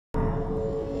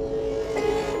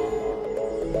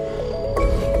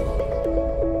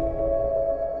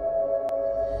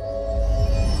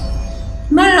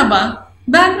Merhaba,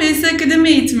 ben Akademi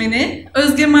eğitmeni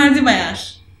Özge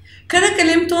Merdibayar.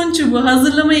 Karakalem ton çubuğu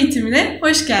hazırlama eğitimine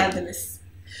hoş geldiniz.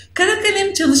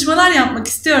 Karakalem çalışmalar yapmak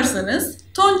istiyorsanız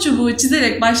ton çubuğu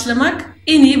çizerek başlamak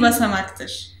en iyi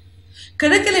basamaktır.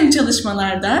 Karakalem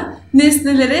çalışmalarda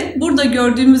nesnelere burada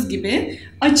gördüğümüz gibi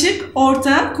açık,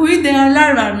 orta, koyu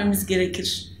değerler vermemiz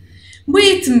gerekir. Bu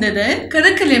eğitimde de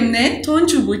karakalemle ton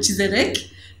çubuğu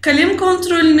çizerek kalem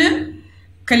kontrolünü,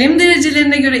 kalem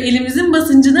derecelerine göre elimizin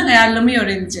basıncını ayarlamayı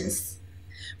öğreneceğiz.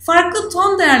 Farklı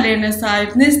ton değerlerine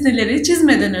sahip nesneleri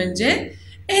çizmeden önce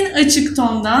en açık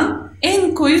tondan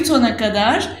en koyu tona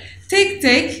kadar tek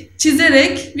tek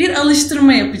çizerek bir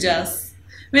alıştırma yapacağız.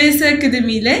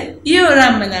 Akademi ile iyi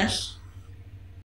öğrenmeler.